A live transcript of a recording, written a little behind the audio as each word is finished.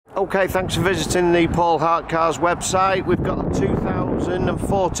Okay, thanks for visiting the Paul Hart Cars website. We've got a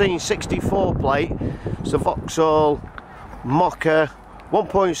 2014 64 plate. It's a Vauxhall Mokka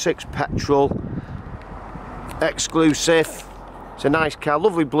 1.6 petrol exclusive. It's a nice car,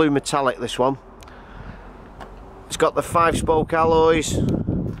 lovely blue metallic this one. It's got the 5-spoke alloys.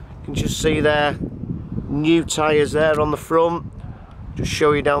 You can just see there, new tyres there on the front. Just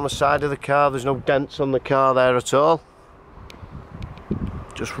show you down the side of the car, there's no dents on the car there at all.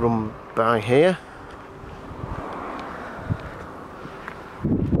 Just run by here.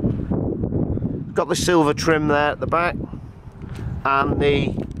 Got the silver trim there at the back and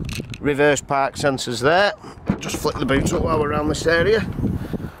the reverse park sensors there. Just flick the boot up while we're around this area.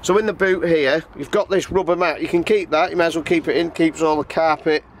 So in the boot here, you've got this rubber mat. You can keep that, you may as well keep it in, keeps all the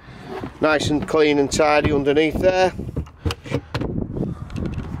carpet nice and clean and tidy underneath there.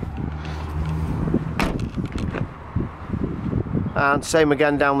 And same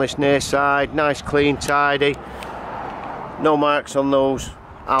again down this near side, nice, clean, tidy. No marks on those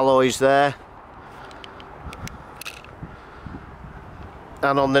alloys there.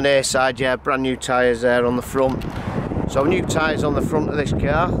 And on the near side, yeah, brand new tyres there on the front. So new tyres on the front of this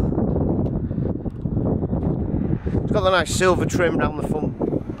car. It's got the nice silver trim down the front,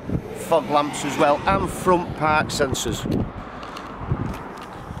 fog lamps as well, and front park sensors.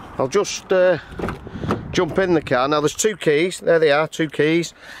 I'll just jump in the car. Now there's two keys, there they are, two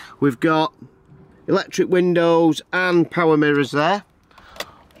keys. We've got electric windows and power mirrors there.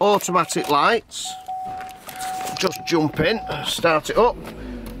 Automatic lights. Just jump in, start it up.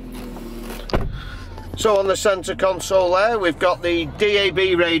 So on the centre console there we've got the DAB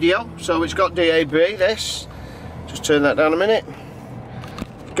radio, so it's got DAB this. Just turn that down a minute.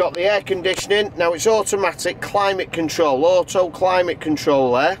 Got the air conditioning, now it's automatic climate control, auto climate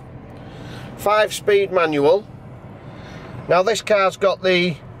control there. 5-speed manual. Now this car's got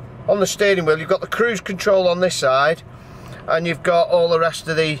on the steering wheel, you've got the cruise control on this side, and you've got all the rest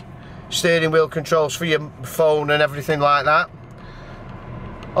of the steering wheel controls for your phone and everything like that.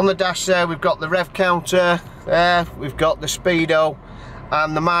 On the dash there we've got the rev counter there, we've got the speedo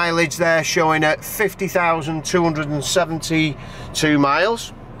and the mileage there showing at 50,272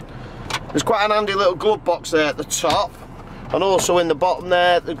 miles. There's quite an handy little glove box there at the top, and also in the bottom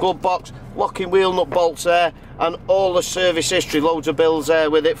there, the glove box, locking wheel nut bolts there, and all the service history, loads of bills there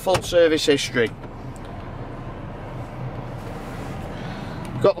with it, full service history.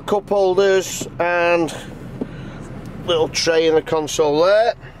 Got the cup holders and little tray in the console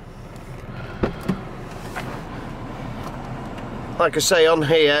there. Like I say, on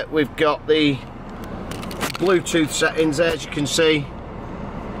here we've got the Bluetooth settings there, as you can see.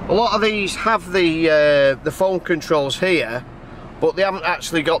 A lot of these have the phone controls here, but they haven't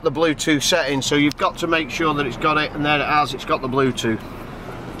actually got the Bluetooth settings, so you've got to make sure that it's got it, and there it has, it's got the Bluetooth.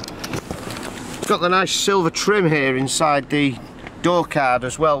 It's got the nice silver trim here inside the door card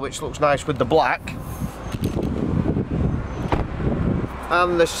as well, which looks nice with the black,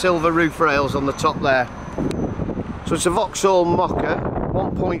 and the silver roof rails on the top there. So it's a Vauxhall Mokka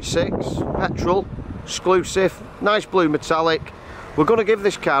 1.6 petrol exclusive, nice blue metallic. We're going to give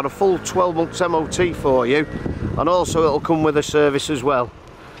this car a full 12 months MOT for you, and also it'll come with a service as well.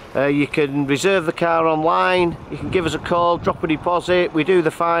 You can reserve the car online, you can give us a call, drop a deposit, we do the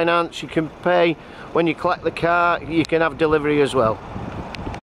finance, you can pay when you collect the car, you can have delivery as well.